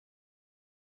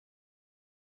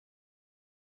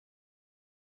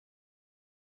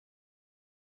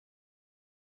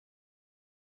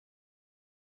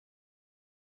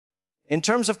In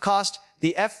terms of cost,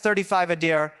 the F-35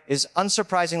 Adir is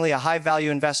unsurprisingly a high-value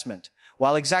investment.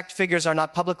 While exact figures are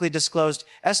not publicly disclosed,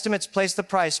 estimates place the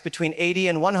price between $80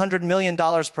 and $100 million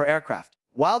per aircraft.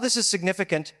 While this is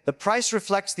significant, the price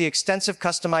reflects the extensive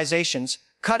customizations,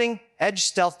 cutting-edge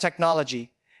stealth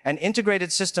technology, and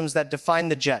integrated systems that define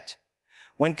the jet.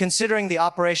 When considering the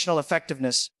operational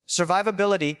effectiveness,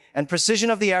 survivability, and precision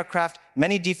of the aircraft,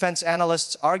 many defense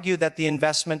analysts argue that the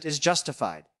investment is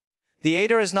justified. The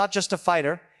Adir is not just a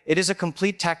fighter, it is a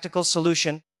complete tactical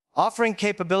solution, offering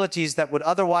capabilities that would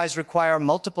otherwise require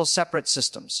multiple separate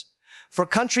systems. For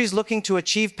countries looking to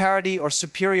achieve parity or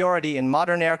superiority in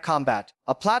modern air combat,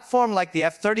 a platform like the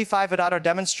F-35 Adir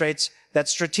demonstrates that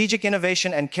strategic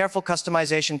innovation and careful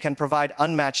customization can provide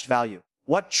unmatched value.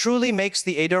 What truly makes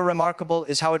the Adir remarkable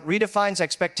is how it redefines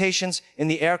expectations in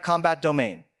the air combat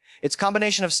domain. Its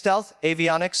combination of stealth,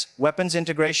 avionics, weapons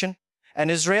integration, and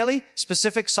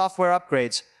Israeli-specific software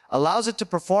upgrades allows it to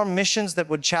perform missions that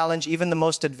would challenge even the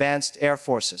most advanced air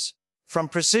forces. From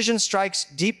precision strikes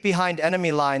deep behind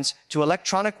enemy lines to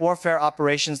electronic warfare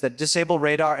operations that disable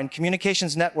radar and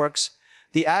communications networks,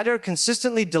 the Adir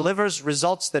consistently delivers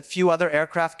results that few other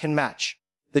aircraft can match.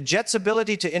 The jet's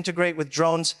ability to integrate with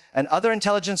drones and other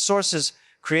intelligence sources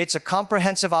creates a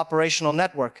comprehensive operational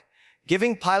network,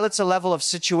 giving pilots a level of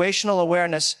situational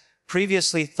awareness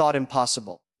previously thought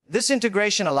impossible. This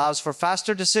integration allows for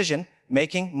faster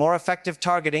decision-making, more effective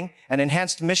targeting, and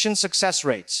enhanced mission success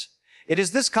rates. It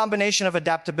is this combination of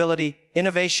adaptability,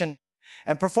 innovation,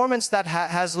 and performance that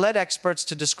has led experts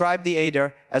to describe the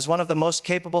Adir as one of the most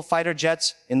capable fighter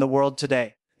jets in the world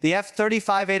today. The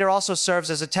F-35 Adir also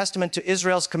serves as a testament to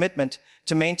Israel's commitment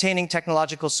to maintaining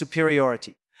technological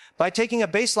superiority. By taking a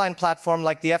baseline platform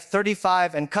like the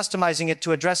F-35 and customizing it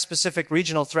to address specific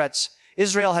regional threats,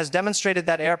 Israel has demonstrated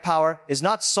that air power is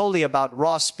not solely about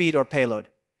raw speed or payload.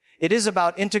 It is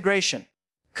about integration,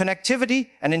 connectivity,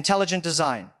 and intelligent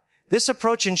design. This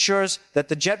approach ensures that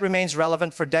the jet remains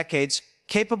relevant for decades,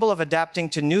 capable of adapting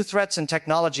to new threats and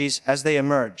technologies as they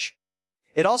emerge.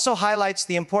 It also highlights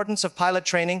the importance of pilot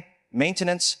training,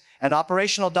 maintenance, and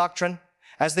operational doctrine,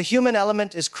 as the human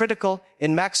element is critical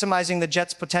in maximizing the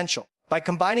jet's potential. By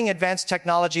combining advanced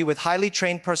technology with highly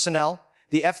trained personnel,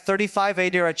 the F-35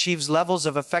 Adir achieves levels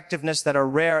of effectiveness that are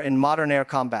rare in modern air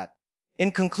combat.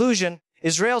 In conclusion,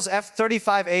 Israel's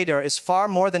F-35 Adir is far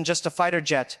more than just a fighter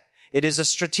jet. It is a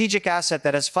strategic asset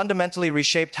that has fundamentally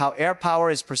reshaped how air power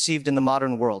is perceived in the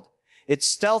modern world. Its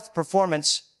stealth,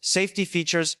 performance, safety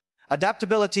features,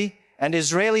 adaptability, and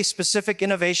Israeli-specific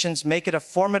innovations make it a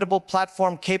formidable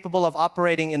platform capable of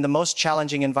operating in the most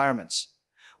challenging environments.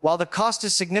 While the cost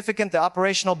is significant, the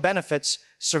operational benefits,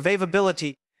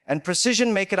 survivability, and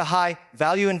precision make it a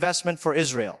high-value investment for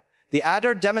Israel. The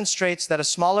Adir demonstrates that a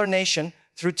smaller nation,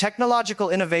 through technological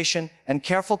innovation and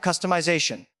careful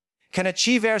customization, can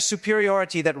achieve air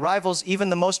superiority that rivals even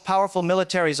the most powerful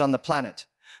militaries on the planet.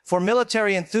 For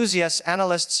military enthusiasts,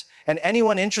 analysts, and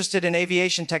anyone interested in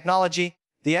aviation technology,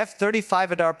 the F-35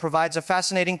 Adir provides a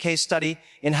fascinating case study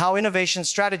in how innovation,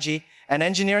 strategy, and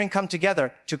engineering come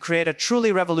together to create a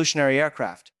truly revolutionary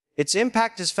aircraft. Its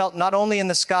impact is felt not only in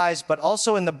the skies but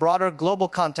also in the broader global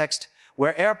context,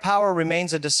 where air power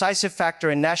remains a decisive factor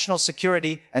in national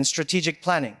security and strategic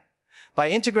planning. By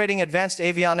integrating advanced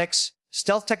avionics,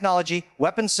 stealth technology,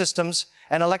 weapon systems,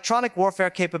 and electronic warfare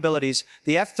capabilities,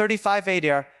 the F-35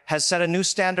 Adir has set a new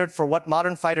standard for what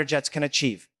modern fighter jets can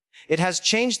achieve. It has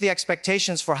changed the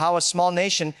expectations for how a small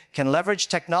nation can leverage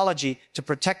technology to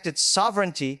protect its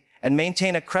sovereignty and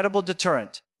maintain a credible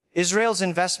deterrent. Israel's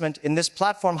investment in this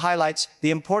platform highlights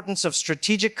the importance of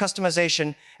strategic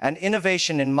customization and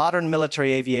innovation in modern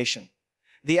military aviation.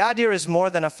 The Adir is more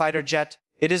than a fighter jet.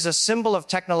 It is a symbol of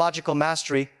technological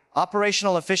mastery,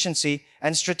 operational efficiency,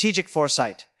 and strategic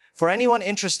foresight. For anyone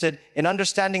interested in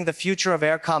understanding the future of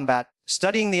air combat,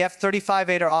 studying the F-35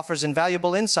 Adir offers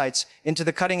invaluable insights into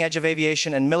the cutting edge of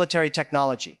aviation and military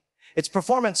technology. Its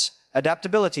performance,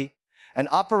 adaptability, and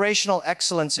operational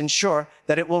excellence ensure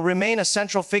that it will remain a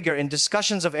central figure in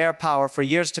discussions of air power for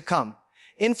years to come,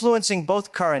 influencing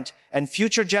both current and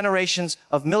future generations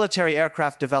of military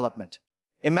aircraft development.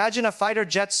 Imagine a fighter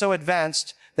jet so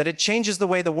advanced that it changes the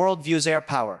way the world views air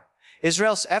power.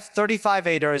 Israel's F-35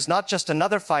 Adir is not just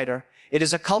another fighter, it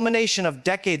is a culmination of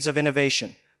decades of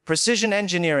innovation, precision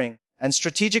engineering, and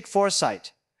strategic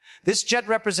foresight. This jet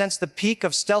represents the peak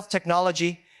of stealth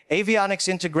technology, avionics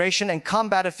integration, and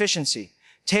combat efficiency,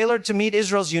 tailored to meet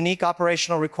Israel's unique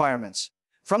operational requirements.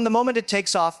 From the moment it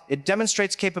takes off, it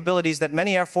demonstrates capabilities that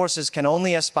many air forces can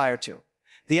only aspire to.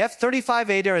 The F-35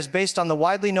 Adir is based on the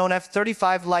widely known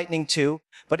F-35 Lightning II,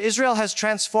 but Israel has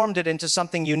transformed it into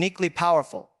something uniquely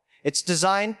powerful. Its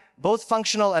design, both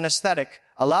functional and aesthetic,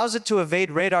 allows it to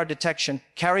evade radar detection,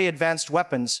 carry advanced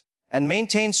weapons, and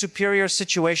maintain superior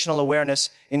situational awareness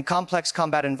in complex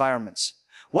combat environments.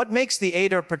 What makes the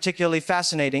Adir particularly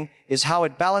fascinating is how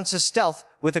it balances stealth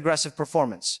with aggressive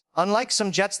performance. Unlike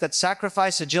some jets that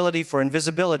sacrifice agility for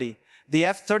invisibility, the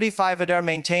F-35 Adir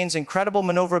maintains incredible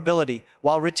maneuverability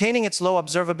while retaining its low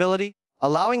observability,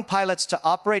 allowing pilots to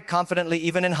operate confidently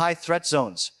even in high-threat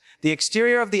zones. The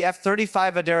exterior of the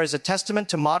F-35 Adir is a testament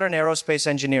to modern aerospace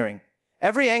engineering.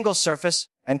 Every angle, surface,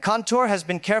 and contour has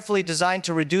been carefully designed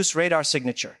to reduce radar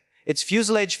signature. Its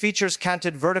fuselage features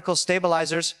canted vertical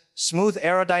stabilizers, smooth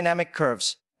aerodynamic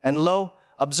curves, and low,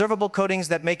 observable coatings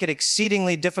that make it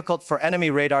exceedingly difficult for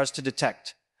enemy radars to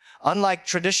detect. Unlike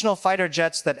traditional fighter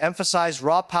jets that emphasize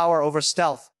raw power over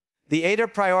stealth, the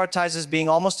Adir prioritizes being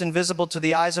almost invisible to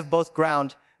the eyes of both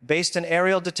ground-based and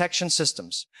aerial detection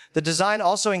systems. The design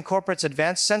also incorporates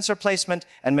advanced sensor placement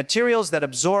and materials that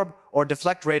absorb or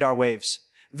deflect radar waves.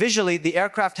 Visually, the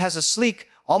aircraft has a sleek,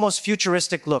 almost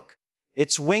futuristic look.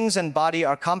 Its wings and body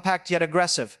are compact yet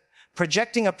aggressive,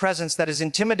 projecting a presence that is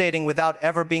intimidating without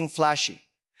ever being flashy.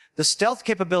 The stealth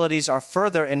capabilities are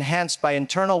further enhanced by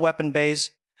internal weapon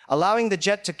bays, allowing the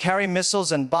jet to carry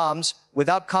missiles and bombs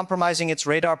without compromising its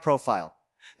radar profile.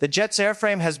 The jet's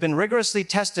airframe has been rigorously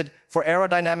tested for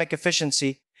aerodynamic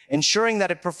efficiency, ensuring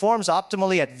that it performs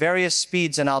optimally at various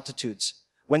speeds and altitudes.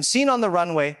 When seen on the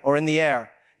runway or in the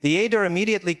air, the Adir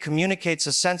immediately communicates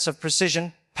a sense of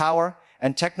precision, power,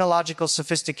 and technological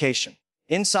sophistication.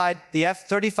 Inside, the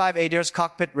F-35 Adir's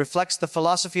cockpit reflects the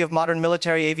philosophy of modern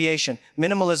military aviation: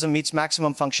 minimalism meets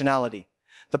maximum functionality.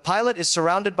 The pilot is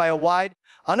surrounded by a wide,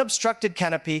 unobstructed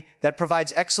canopy that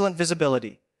provides excellent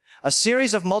visibility. A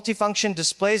series of multifunction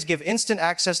displays give instant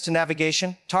access to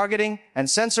navigation, targeting, and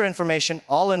sensor information,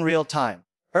 all in real time.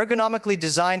 Ergonomically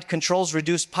designed controls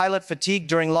reduce pilot fatigue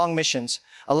during long missions,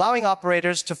 allowing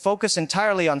operators to focus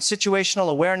entirely on situational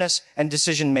awareness and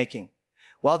decision-making.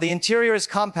 While the interior is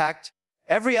compact,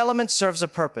 every element serves a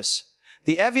purpose.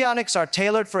 The avionics are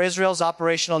tailored for Israel's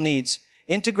operational needs,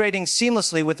 integrating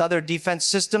seamlessly with other defense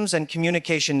systems and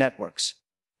communication networks.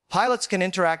 Pilots can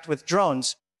interact with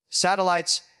drones,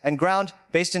 satellites, and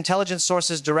ground-based intelligence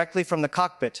sources directly from the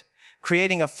cockpit,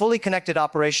 creating a fully connected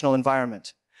operational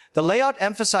environment. The layout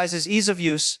emphasizes ease of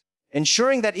use,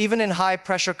 ensuring that even in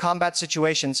high-pressure combat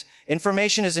situations,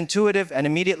 information is intuitive and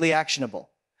immediately actionable.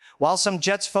 While some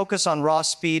jets focus on raw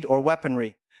speed or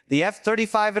weaponry, the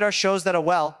F-35 Adir shows that a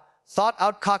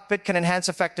well-thought-out cockpit can enhance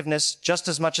effectiveness just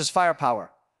as much as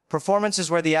firepower. Performance is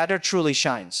where the Adir truly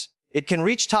shines. It can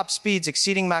reach top speeds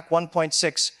exceeding Mach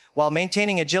 1.6 while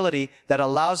maintaining agility that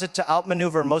allows it to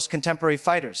outmaneuver most contemporary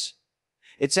fighters.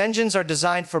 Its engines are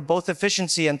designed for both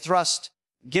efficiency and thrust,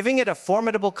 giving it a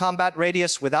formidable combat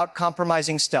radius without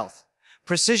compromising stealth.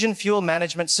 Precision fuel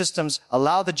management systems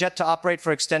allow the jet to operate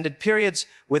for extended periods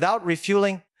without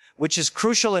refueling, which is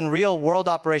crucial in real-world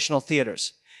operational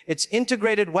theaters. Its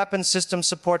integrated weapons system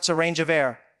supports a range of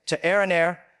air-to-air and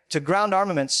air-to-ground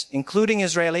armaments, including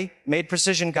Israeli-made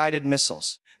precision-guided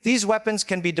missiles. These weapons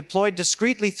can be deployed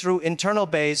discreetly through internal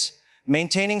bays,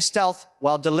 maintaining stealth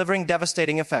while delivering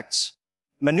devastating effects.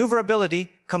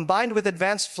 Maneuverability, combined with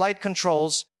advanced flight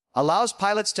controls, allows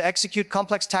pilots to execute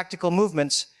complex tactical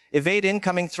movements, evade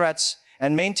incoming threats,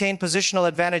 and maintain positional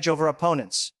advantage over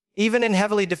opponents. Even in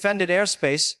heavily defended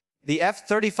airspace, the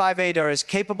F-35 Adir is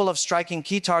capable of striking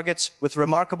key targets with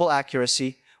remarkable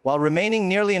accuracy, while remaining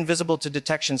nearly invisible to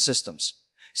detection systems.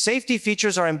 Safety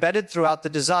features are embedded throughout the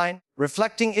design,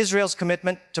 reflecting Israel's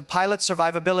commitment to pilot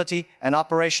survivability and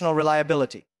operational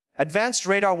reliability. Advanced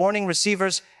radar warning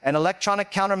receivers and electronic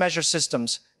countermeasure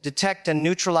systems detect and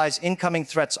neutralize incoming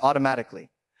threats automatically.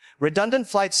 Redundant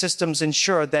flight systems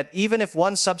ensure that even if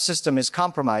one subsystem is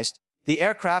compromised, the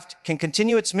aircraft can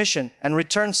continue its mission and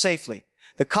return safely.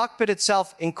 The cockpit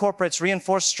itself incorporates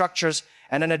reinforced structures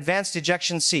and an advanced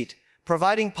ejection seat,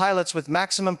 providing pilots with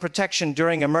maximum protection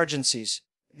during emergencies.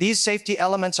 These safety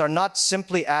elements are not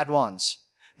simply add-ons.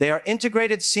 They are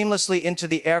integrated seamlessly into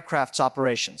the aircraft's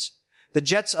operations. The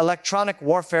jet's electronic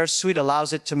warfare suite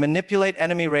allows it to manipulate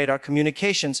enemy radar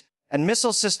communications and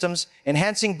missile systems,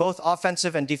 enhancing both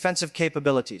offensive and defensive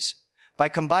capabilities. By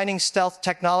combining stealth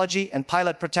technology and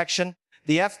pilot protection,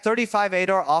 the F-35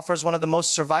 Adir offers one of the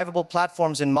most survivable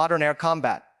platforms in modern air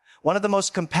combat. One of the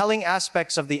most compelling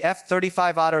aspects of the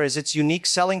F-35 Adir is its unique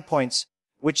selling points,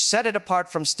 which set it apart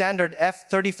from standard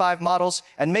F-35 models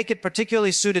and make it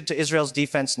particularly suited to Israel's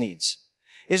defense needs.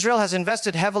 Israel has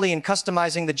invested heavily in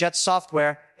customizing the jet's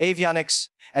software, avionics,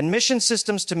 and mission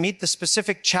systems to meet the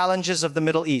specific challenges of the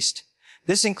Middle East.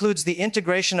 This includes the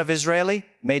integration of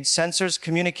Israeli-made sensors,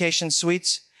 communication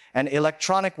suites, and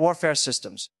electronic warfare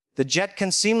systems. The jet can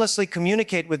seamlessly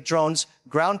communicate with drones,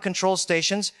 ground control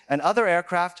stations, and other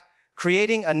aircraft,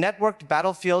 creating a networked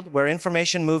battlefield where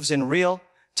information moves in real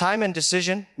time and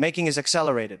decision-making is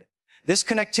accelerated. This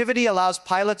connectivity allows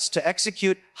pilots to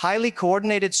execute highly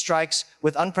coordinated strikes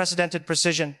with unprecedented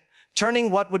precision,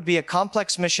 turning what would be a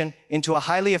complex mission into a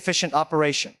highly efficient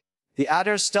operation. The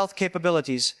Adir's stealth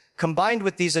capabilities, combined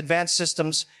with these advanced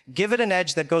systems, give it an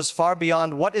edge that goes far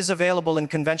beyond what is available in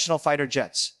conventional fighter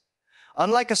jets.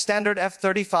 Unlike a standard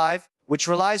F-35, which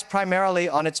relies primarily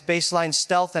on its baseline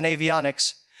stealth and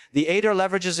avionics, the Adir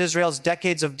leverages Israel's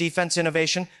decades of defense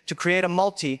innovation to create a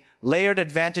multi-layered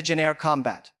advantage in air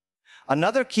combat.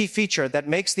 Another key feature that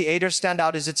makes the Adir stand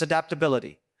out is its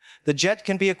adaptability. The jet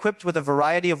can be equipped with a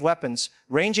variety of weapons,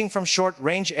 ranging from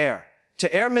short-range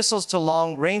air-to-air missiles to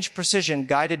long-range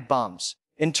precision-guided bombs.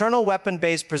 Internal weapon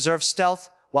bays preserve stealth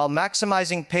while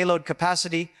maximizing payload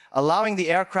capacity, allowing the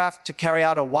aircraft to carry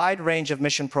out a wide range of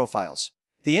mission profiles.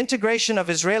 The integration of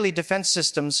Israeli defense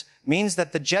systems means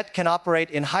that the jet can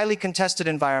operate in highly contested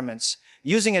environments,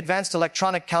 using advanced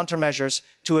electronic countermeasures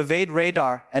to evade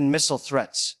radar and missile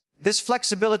threats. This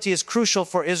flexibility is crucial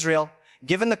for Israel,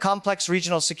 given the complex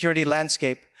regional security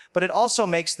landscape, but it also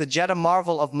makes the jet a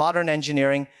marvel of modern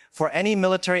engineering for any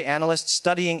military analyst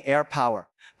studying air power.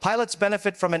 Pilots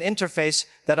benefit from an interface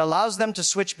that allows them to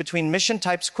switch between mission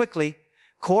types quickly,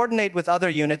 coordinate with other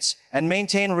units, and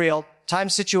maintain real-time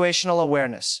situational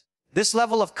awareness. This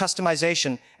level of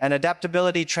customization and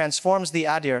adaptability transforms the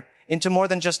Adir into more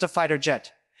than just a fighter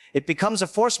jet. It becomes a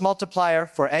force multiplier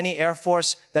for any air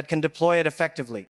force that can deploy it effectively.